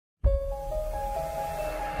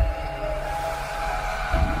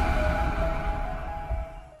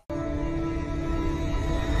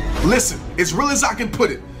Listen, as real as I can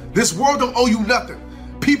put it, this world don't owe you nothing.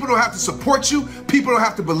 People don't have to support you. People don't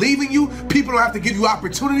have to believe in you. People don't have to give you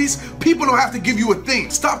opportunities. People don't have to give you a thing.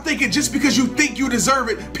 Stop thinking just because you think you deserve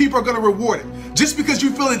it, people are going to reward it. Just because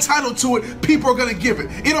you feel entitled to it, people are going to give it.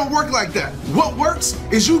 It don't work like that. What works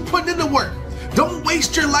is you putting in the work. Don't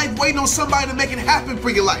waste your life waiting on somebody to make it happen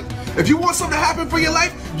for your life. If you want something to happen for your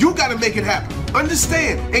life, you got to make it happen.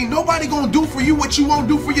 Understand, ain't nobody gonna do for you what you won't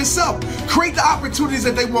do for yourself. Create the opportunities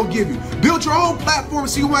that they won't give you. Build your own platform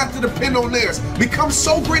so you won't have to depend on theirs. Become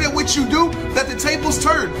so great at what you do that the tables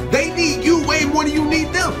turn. They need you way more than you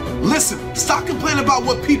need them. Listen, stop complaining about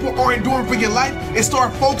what people aren't doing for your life and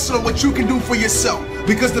start focusing on what you can do for yourself.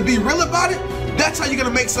 Because to be real about it, that's how you're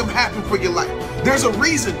gonna make something happen for your life. There's a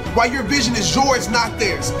reason why your vision is yours, not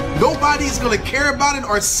theirs. Nobody is gonna care about it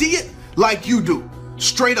or see it like you do.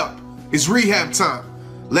 Straight up. It's rehab time.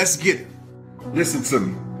 Let's get it. Listen to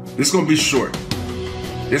me. This is gonna be short.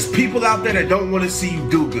 There's people out there that don't want to see you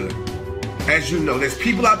do good. As you know, there's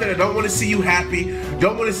people out there that don't want to see you happy,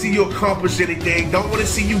 don't want to see you accomplish anything, don't want to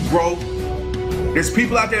see you grow. There's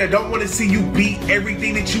people out there that don't want to see you beat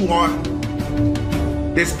everything that you are.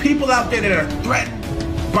 There's people out there that are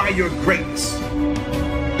threatened by your greatness.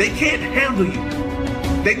 They can't handle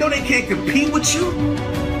you. They know they can't compete with you.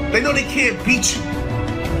 They know they can't beat you.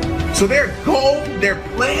 So their goal, their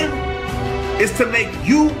plan is to make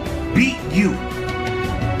you beat you.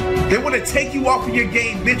 They want to take you off of your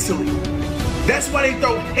game mentally. That's why they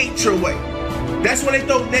throw hate your way. That's why they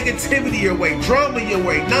throw negativity your way, drama your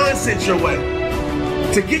way, nonsense your way,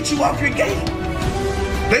 to get you off your game.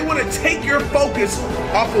 They want to take your focus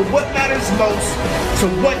off of what matters most to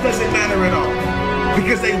what doesn't matter at all,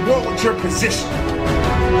 because they want your position.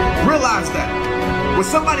 Realize that. When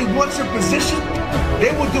somebody wants your position, they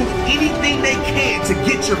will do anything they can to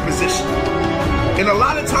get your position. And a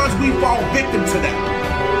lot of times we fall victim to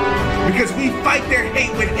that because we fight their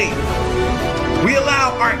hate with hate. We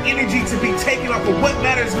allow our energy to be taken off of what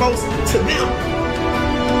matters most to them.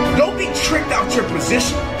 Don't be tricked out your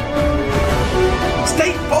position.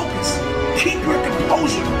 Stay focused. Keep your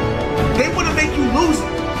composure. They want to make you lose it.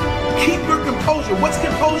 Keep your composure. What's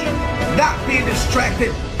composure? Not being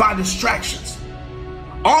distracted by distractions.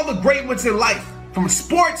 All the great ones in life, from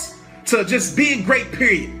sports to just being great,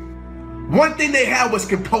 period, one thing they had was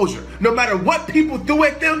composure. No matter what people threw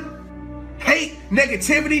at them, hate,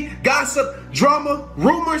 negativity, gossip, drama,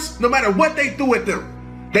 rumors, no matter what they threw at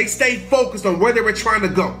them, they stayed focused on where they were trying to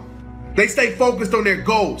go. They stayed focused on their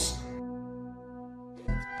goals.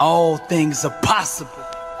 All things are possible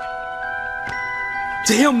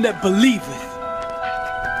to him that believeth.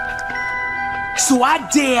 So I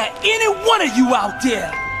dare any one of you out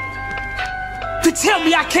there to tell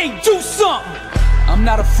me I can't do something. I'm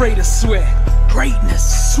not afraid of sweat.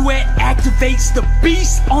 Greatness. Sweat activates the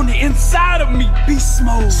beast on the inside of me. Beast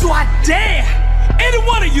mode. So I dare any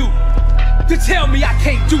one of you to tell me I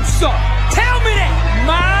can't do something. Tell me that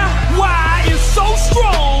my why is so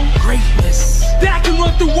strong. Greatness. That I can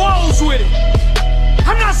run through walls with it.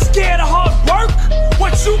 I'm not scared of hard work.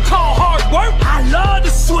 What you call hard work? I love the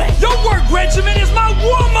sweat. Your work regimen is my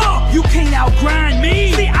warm-up. You can't outgrind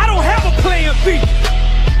me. See, I don't have a plan B.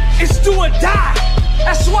 It's do or die.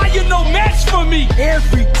 That's why you're no match for me.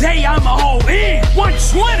 Every day I'm all in.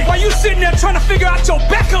 120. While you sitting there trying to figure out your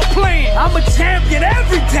backup plan. I'm a champion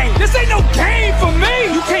every day. This ain't no game for me.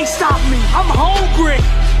 You can't stop me. I'm hungry,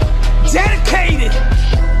 dedicated,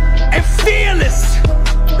 and fearless.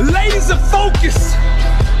 Ladies are focused.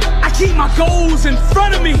 I keep my goals in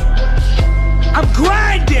front of me. I'm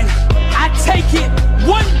grinding. I take it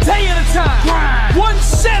one day at a time. Grind. One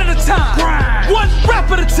set at a time. Grind. One rep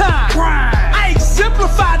at a time. Grind. I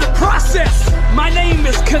exemplify the process. My name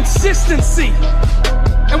is consistency.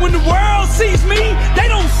 And when the world sees me, they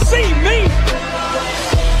don't see me.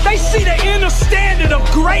 They see the inner standard of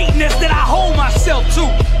greatness that I hold myself to.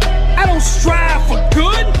 I don't strive for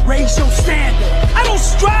good, raise your standard. I don't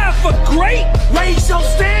strive for great, raise your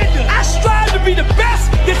standard. I strive to be the best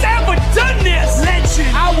that's ever done this. Legend.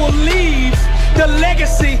 I will leave the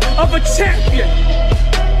legacy of a champion.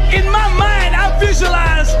 In my mind, I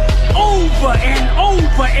visualize over and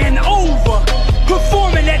over and over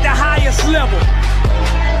performing at the highest level.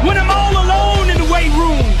 When I'm all alone in the weight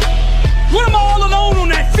room, when I'm all alone on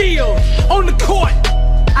that field, on the court,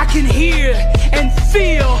 I can hear and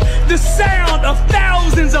feel the sound of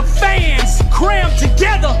thousands of fans crammed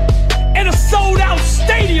together in a sold-out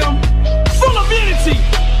stadium full of energy,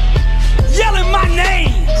 yelling my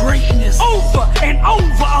name. Greatness. Over and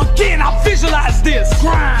over again, I visualize this.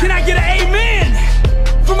 Grind. Can I get an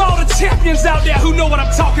amen from all the champions out there who know what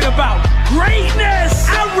I'm talking about? Greatness.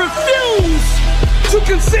 I refuse to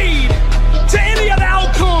concede to any other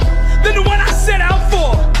outcome than the one I set out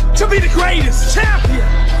for, to be the greatest champion.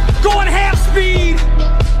 Going half speed,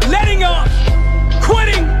 letting up,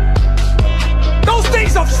 quitting, those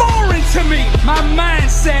things are foreign to me. My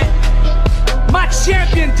mindset, my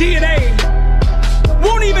champion DNA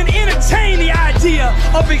won't even entertain the idea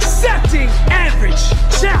of accepting average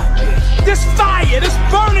champion. This fire, this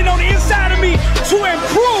burning on the inside of me to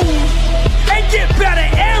improve and get better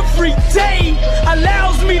every day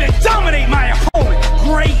allows me to dominate my opponent.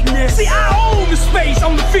 Greatness. See, I own the space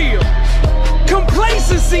on the field.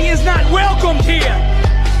 Complacency is not welcomed here.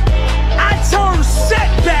 I turn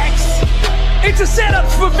setbacks into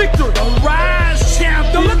setups for victory. Arise,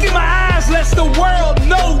 champion. The look in my eyes lets the world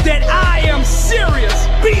know that I am serious.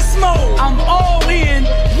 Beast mode. I'm all in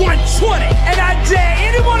 120. And I dare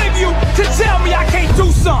any one of you to tell me I can't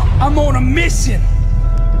do something. I'm on a mission,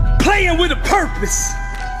 playing with a purpose.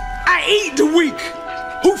 I eat the weak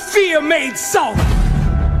who fear made soft.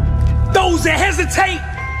 Those that hesitate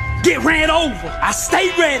get ran over. I stay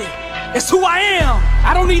ready. It's who I am.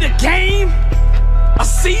 I don't need a game, a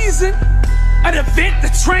season, an event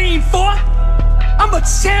to train for. I'm a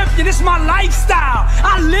champion, it's my lifestyle.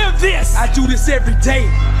 I live this. I do this every day.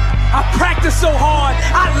 I practice so hard,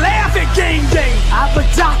 I laugh at game day. I've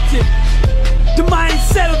adopted the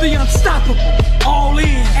mindset of the unstoppable. All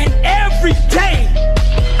in, and every day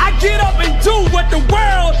I get up and do what the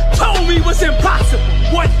world told me was impossible.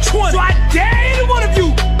 120. So I dare any one of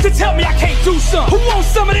you to tell me I can't do something. Who wants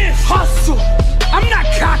some of this? Hustle. I'm not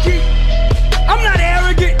cocky, I'm not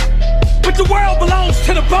arrogant, but the world belongs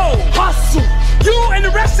to the bold. Hustle. You and the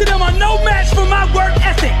rest of them are no match for my work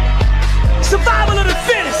ethic. Survival of the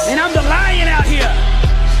fittest. And I'm the lion out here.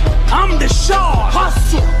 I'm the shark.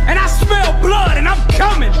 Hustle. And I smell blood and I'm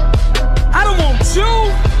coming. I don't want you,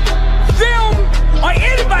 them, or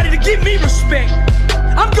anybody to give me respect.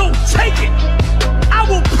 I'm gonna take it. I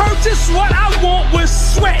will purchase what I want with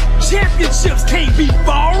sweat. Championships can't be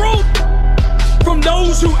borrowed from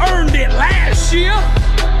those who earned it last year.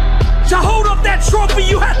 To hold up that trophy,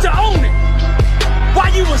 you have to own it.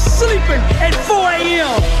 While you were sleeping at 4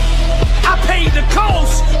 a.m., I paid the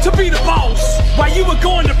cost to be the boss. While you were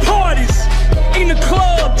going to parties, in the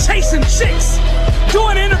club, chasing chicks,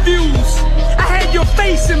 doing interviews, I had your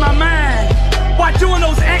face in my mind. While doing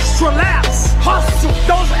those extra laps, hustle,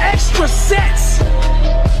 those extra sets,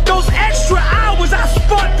 those extra hours I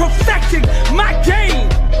spent perfecting my game.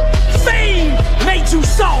 Fame made you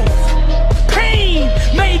soft. Pain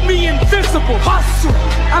made me invincible. Hustle,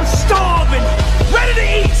 I'm starving, ready to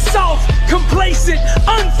eat soft, complacent,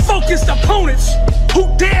 unfocused opponents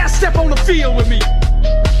who dare step on the field with me.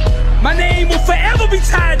 My name will forever be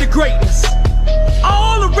tied to greatness.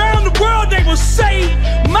 All around the world they will say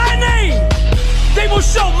my name. They will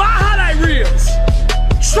show my highlight reels.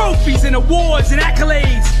 Trophies and awards and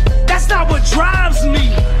accolades, that's not what drives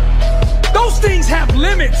me. Those things have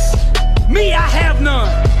limits. Me, I have none.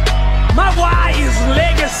 My why is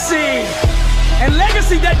legacy. And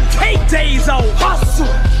legacy doesn't take days off. Hustle.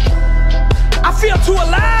 I feel too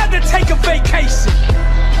alive to take a vacation.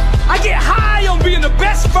 I get high on being the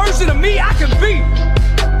best version of me I can be.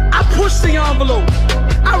 I push the envelope.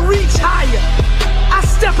 I reach higher. I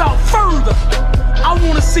step out further. I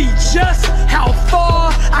want to see just how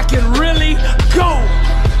far I can really go.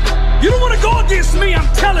 You don't want to go against me, I'm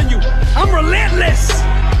telling you. I'm relentless.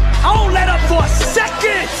 I won't let up for a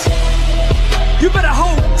second. You better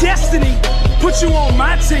hold destiny, put you on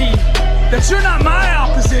my team, that you're not my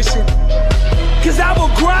opposition. Cause I will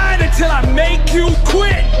grind until I make you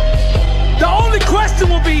quit. The only question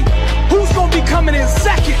will be, who's gonna be coming in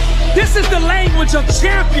second? This is the language of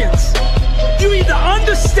champions. You either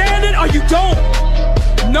understand it or you don't.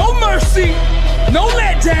 No mercy, no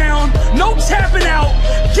letdown, no tapping out.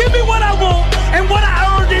 Give me what I want and what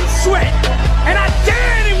I earned in sweat. And I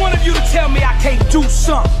dare any one of you to tell me I can't do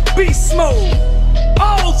something. Beast mode.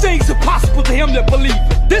 All things are possible to him that believe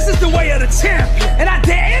it. This is the way of the champion. And I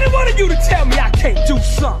dare any one of you to tell me I can't do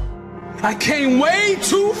something. I came way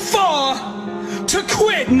too far to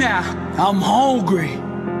quit now. I'm hungry,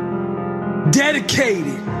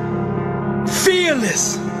 dedicated,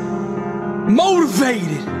 fearless,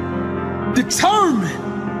 motivated,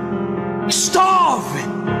 determined,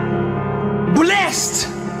 starving, blessed,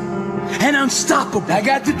 and unstoppable. I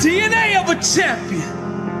got the DNA of a champion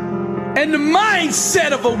and the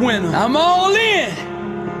mindset of a winner. I'm all in,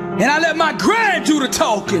 and I let my grind do the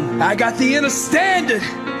talking. I got the inner standard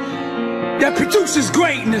that produces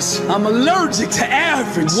greatness. I'm allergic to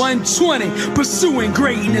average. 120, pursuing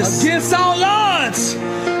greatness. Against all odds,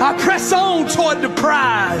 I press on toward the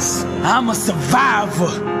prize. I'm a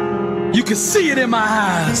survivor, You can see it in my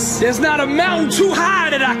eyes. There's not a mountain too high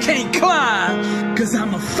that I can't climb, 'cause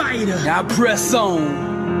I'm a fighter. I press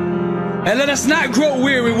on. And let us not grow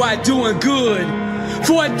weary while doing good.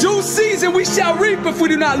 For in due season we shall reap if we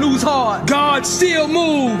do not lose heart. God still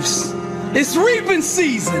moves. It's reaping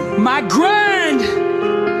season. My grind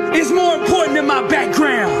is more important than my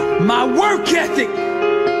background. My work ethic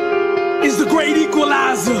is the great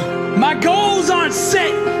equalizer. My goals aren't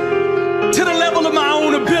set to the level of my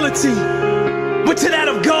own ability, but to that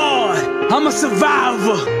of God. I'm a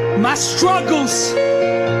survivor. My struggles,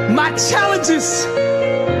 my challenges,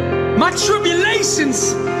 my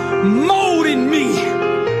tribulations molded me.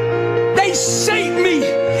 They shaped me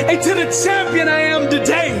into the champion I am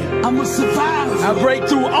today. I'm a survivor. I break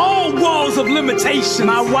through all walls of limitation.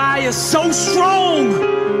 My why is so strong,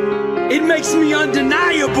 it makes me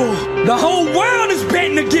undeniable. The whole world is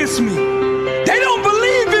betting against me. They don't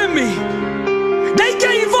believe in me. They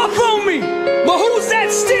gave up on me. But who's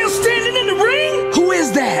that still standing in the ring? Who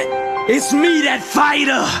is that? It's me, that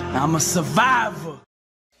fighter. I'm a survivor.